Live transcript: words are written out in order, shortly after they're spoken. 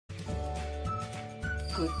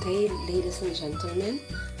Good day, ladies and gentlemen.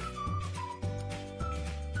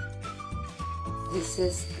 This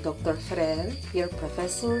is Dr. Ferrer, your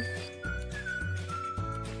professor.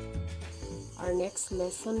 Our next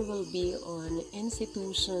lesson will be on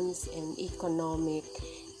institutions and economic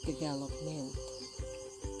development.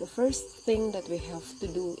 The first thing that we have to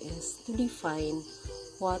do is to define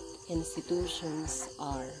what institutions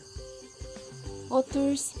are.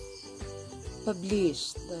 Authors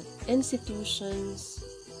published that institutions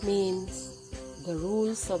means the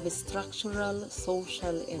rules of structural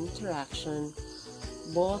social interaction,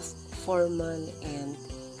 both formal and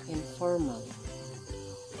informal,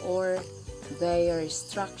 or their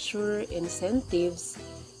structure incentives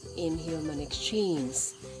in human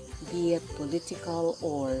exchange, be it political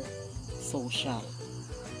or social.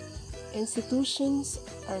 Institutions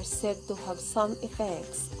are said to have some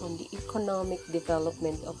effects on the economic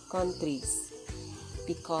development of countries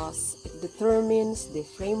because it determines the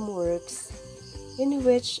frameworks in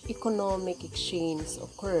which economic exchange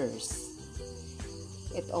occurs.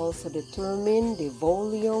 It also determines the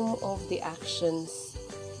volume of the actions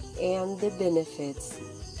and the benefits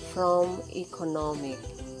from economic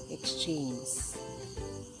exchange.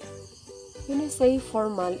 When you say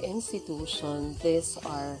formal institution, these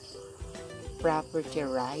are property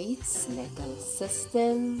rights, legal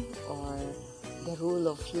system, or the rule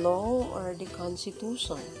of law, or the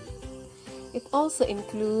constitution. It also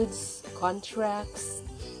includes contracts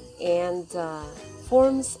and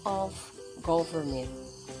forms of government,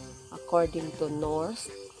 according to North,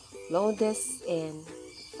 Lodest, and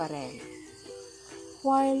Farrell.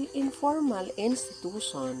 While informal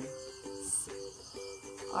institutions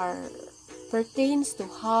pertains to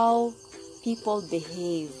how people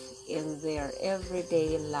behave in their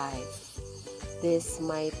everyday life. This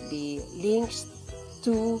might be linked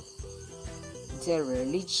to their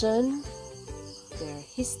religion, their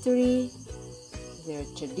history, their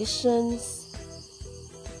traditions,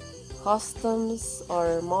 customs,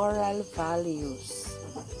 or moral values,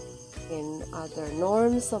 and other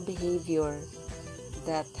norms of behavior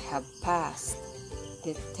that have passed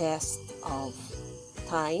the test of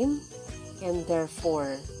time and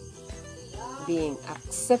therefore being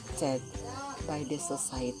accepted by the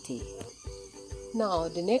society. Now,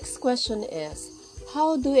 the next question is,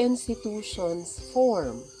 how do institutions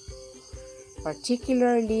form,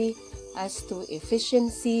 particularly as to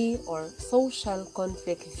efficiency or social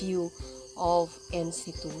conflict view of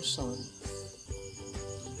institutions?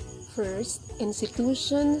 First,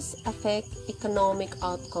 institutions affect economic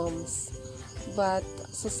outcomes, but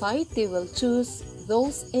society will choose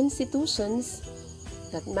those institutions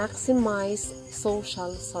that maximize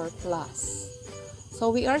social surplus. So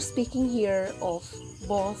we are speaking here of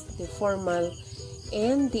both the formal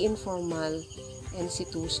and the informal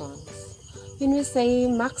institutions. When we say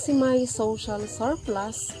maximize social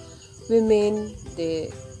surplus, we mean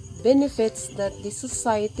the benefits that the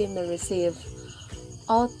society may receive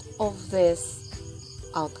out of these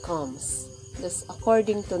outcomes. This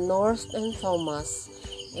according to North and Thomas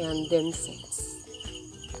and themselves.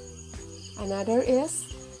 Another is,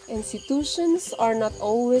 institutions are not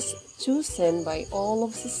always chosen by all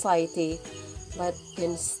of society, but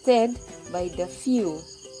instead by the few.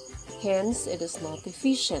 Hence, it is not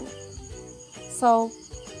efficient. So,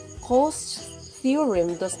 cost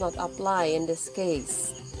theorem does not apply in this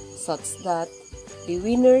case, such that the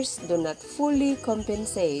winners do not fully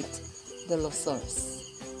compensate the losers.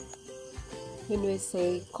 When we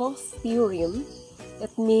say cost theorem,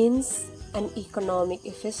 it means an economic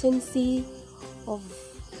efficiency of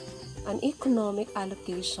an economic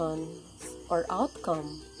allocation or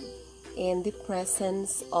outcome in the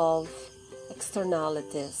presence of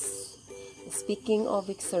externalities. Speaking of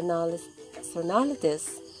externalities,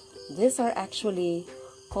 these are actually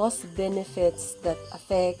cost benefits that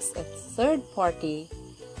affects a third party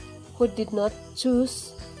who did not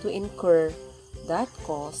choose to incur that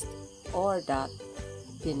cost or that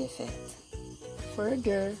benefit.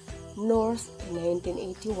 Further, North in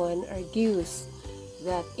 1981 argues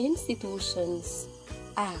that institutions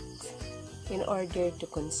act in order to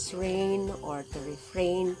constrain or to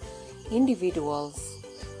refrain individuals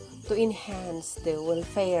to enhance the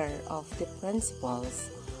welfare of the principals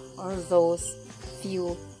or those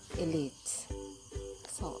few elites.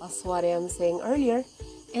 So, as what I am saying earlier,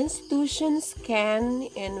 institutions can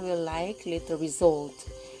and will likely to result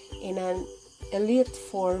in an elite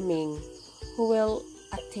forming who will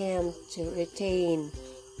attempt to retain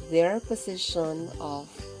their position of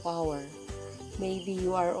power. Maybe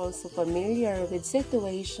you are also familiar with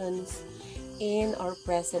situations in our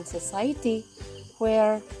present society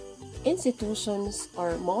where institutions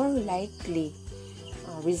are more likely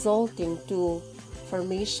resulting to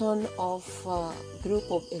formation of a group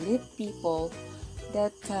of elite people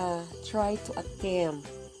that try to attempt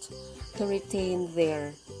to retain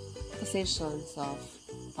their positions of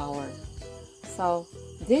power. So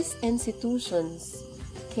these institutions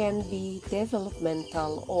can be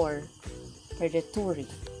developmental or predatory.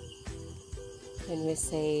 When we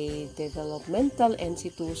say developmental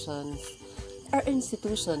institutions, are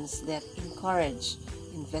institutions that encourage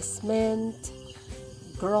investment,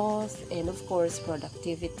 growth, and of course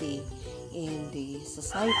productivity in the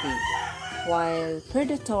society. While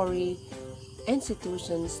predatory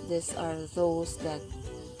institutions, these are those that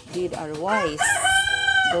did are wise,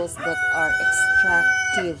 those that are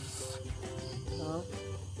extractive,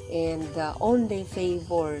 and only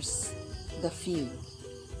favors the few.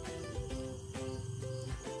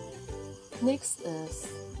 Next is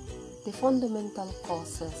the fundamental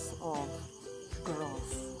causes of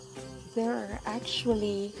growth. There are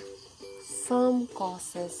actually some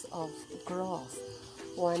causes of growth.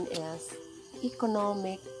 One is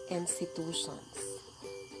economic institutions.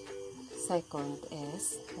 Second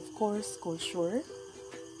is, of course, culture.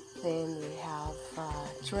 Then we have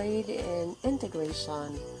trade and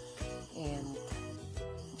integration and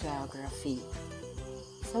geography.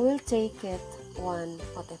 So we'll take it one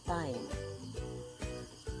at a time.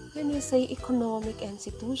 When you say economic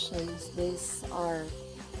institutions, these are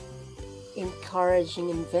encouraging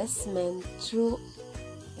investment through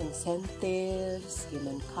incentives,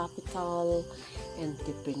 human capital,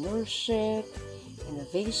 entrepreneurship,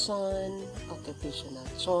 innovation, occupational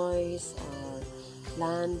choice, or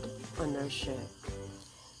land ownership.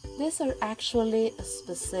 These are actually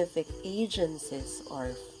specific agencies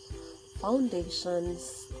or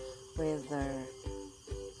foundations, whether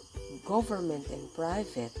government and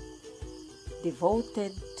private,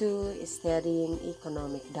 devoted to studying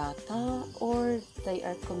economic data, or they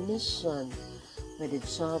are commissioned with the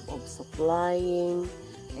job of supplying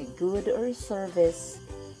a good or service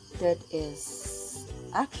that is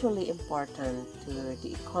actually important to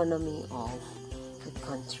the economy of the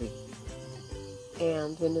country.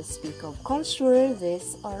 And when we speak of culture,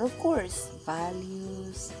 these are of course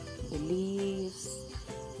values, beliefs,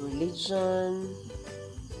 religion,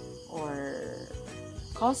 or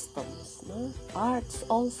customs, arts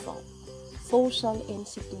also, social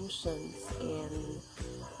institutions, and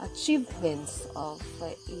achievements of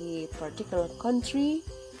a particular country,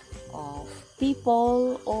 of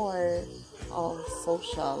people, or of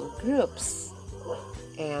social groups.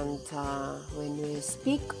 And when we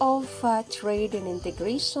speak of trade and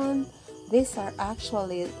integration, these are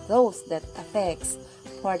actually those that affects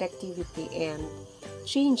productivity and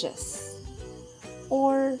changes.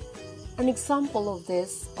 Or an example of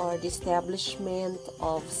this are the establishment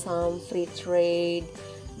of some free trade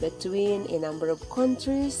between a number of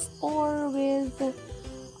countries, or with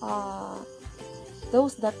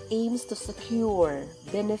those that aims to secure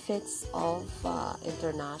benefits of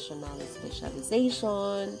international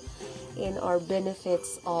specialization and or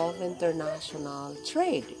benefits of international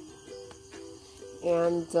trade.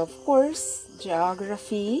 And of course,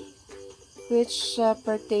 geography, which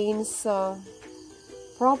pertains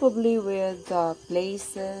probably with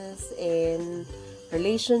places and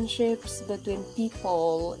relationships between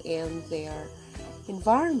people and their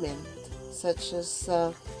environment, such as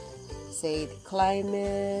say the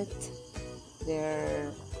climate,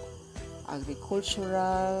 their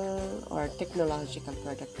agricultural or technological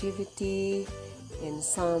productivity in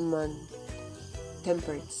some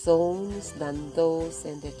temperate zones than those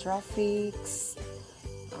in the tropics,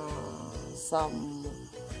 some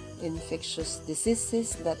infectious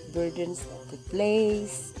diseases that burdens the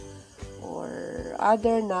place, or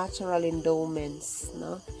other natural endowments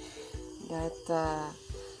that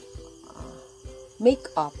make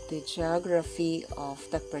up the geography of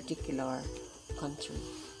that particular country.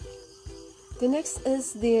 The next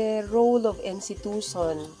is the role of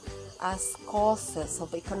institution as causes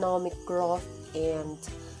of economic growth and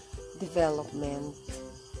development.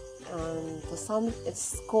 And to some,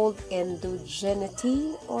 it's called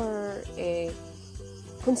endogeneity, or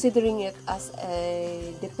considering it as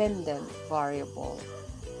a dependent variable.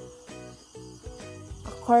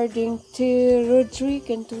 According to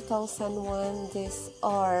Rodrigue in 2001, these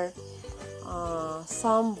are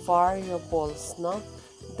some variables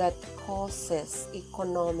that causes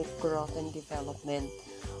economic growth and development.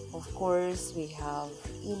 Of course, we have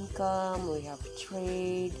income, we have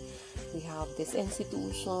trade, we have these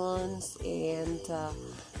institutions, and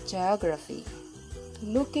geography.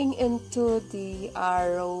 Looking into the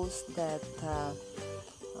arrows that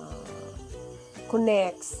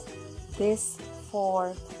connects these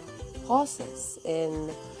four causes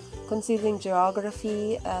and considering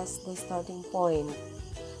geography as the starting point.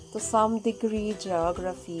 To some degree,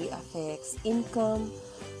 geography affects income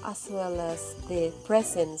as well as the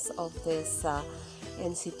presence of these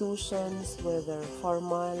institutions, whether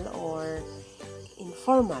formal or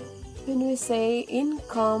informal. When we say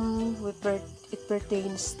income, it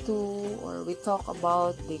pertains to, or we talk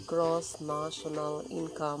about, the gross national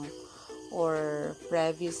income, or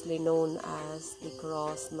previously known as the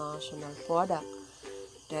gross national product.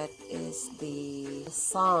 That is the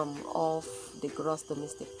sum of the gross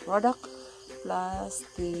domestic product plus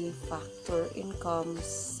the factor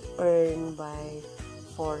incomes earned by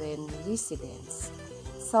foreign residents.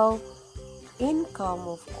 So, income,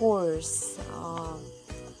 of course,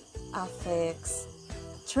 affects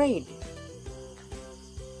trade,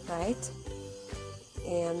 right?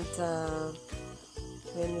 And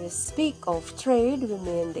when we speak of trade, we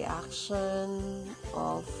mean the action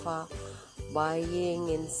of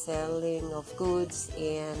buying and selling of goods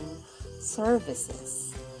and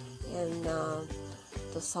services. And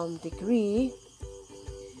to some degree,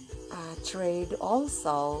 trade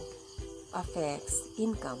also affects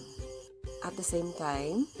income. At the same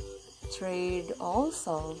time, trade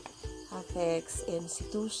also affects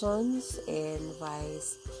institutions and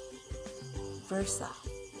vice versa.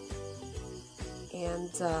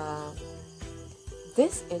 And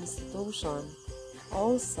this institution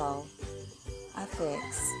also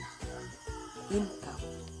affects income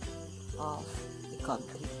of the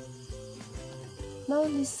country. Now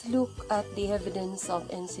let's look at the evidence of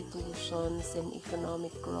institutions and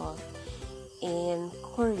economic growth in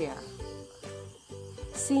Korea.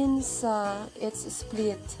 Since it's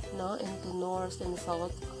split into North and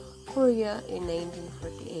South Korea in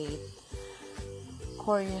 1948,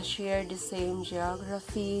 Korea shared the same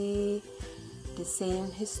geography, the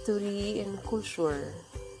same history and culture.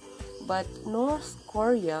 But North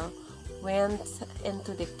Korea went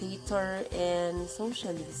into dictator and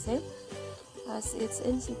socialism as its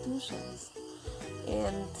institutions,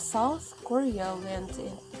 and South Korea went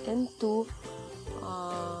into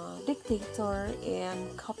dictator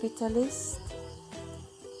and capitalist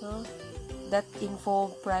that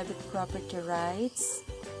involved private property rights,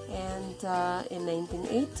 and in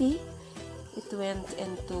 1980 it went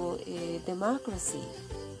into a democracy.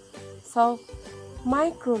 So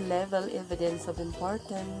micro-level evidence of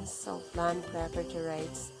importance of land property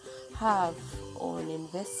rights have on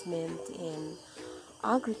investment in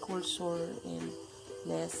agriculture in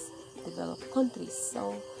less developed countries.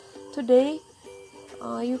 So today,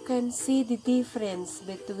 you can see the difference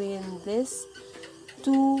between these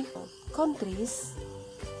two countries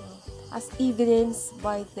as evidenced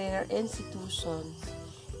by their institutions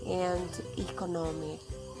and economic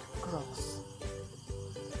growth.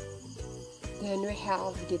 Then we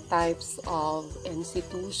have the types of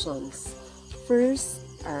institutions. First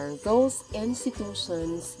are those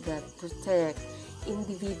institutions that protect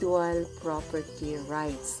individual property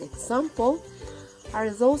rights. Example are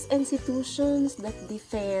those institutions that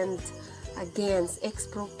defend against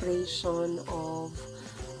expropriation of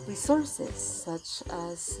resources, such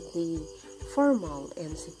as the formal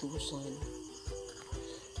institution.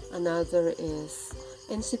 Another is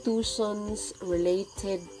institutions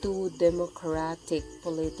related to democratic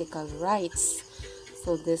political rights.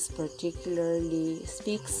 So this particularly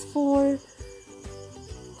speaks for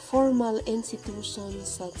formal institutions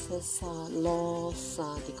such as laws,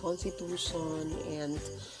 the constitution, and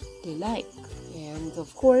the like. And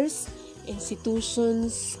of course,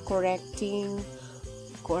 institutions correcting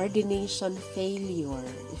coordination failure,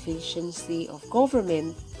 efficiency of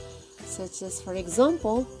government, such as, for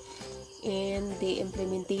example, in the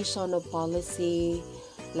implementation of policy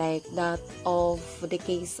like that of the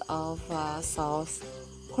case of South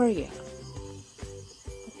Korea.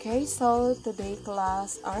 Okay, so today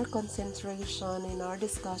class, our concentration in our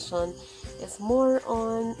discussion is more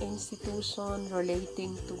on institution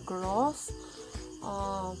relating to growth.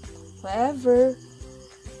 However,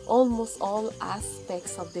 almost all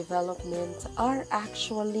aspects of development are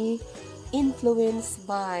actually influenced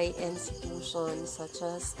by institutions, such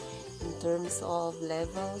as in terms of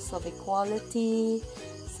levels of equality,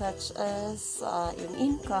 such as in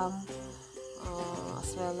income,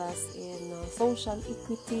 as well as in social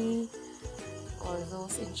equity, or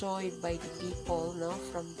those enjoyed by the people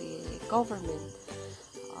from the government,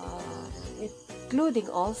 including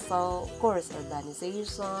also, of course,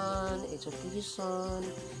 urbanization, education,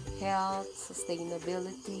 health,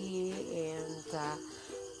 sustainability, and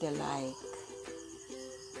the like.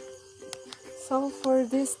 So for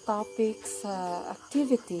this topic's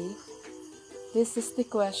activity, This is the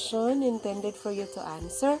question intended for you to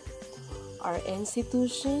answer. Are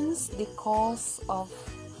institutions the cause of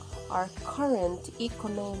our current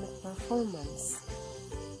economic performance?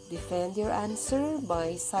 Defend your answer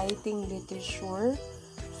by citing literature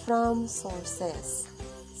from sources.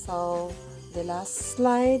 So, the last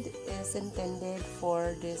slide is intended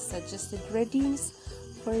for the suggested readings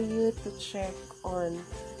for you to check on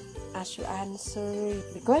as you answer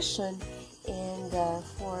the question, and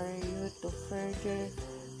for you to further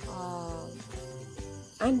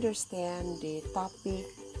understand the topic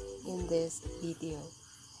in this video.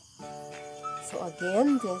 So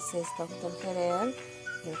again, this is Dr. Ferrer,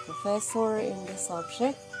 your professor in the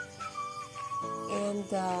subject, and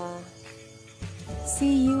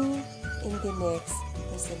see you in the next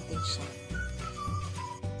presentation.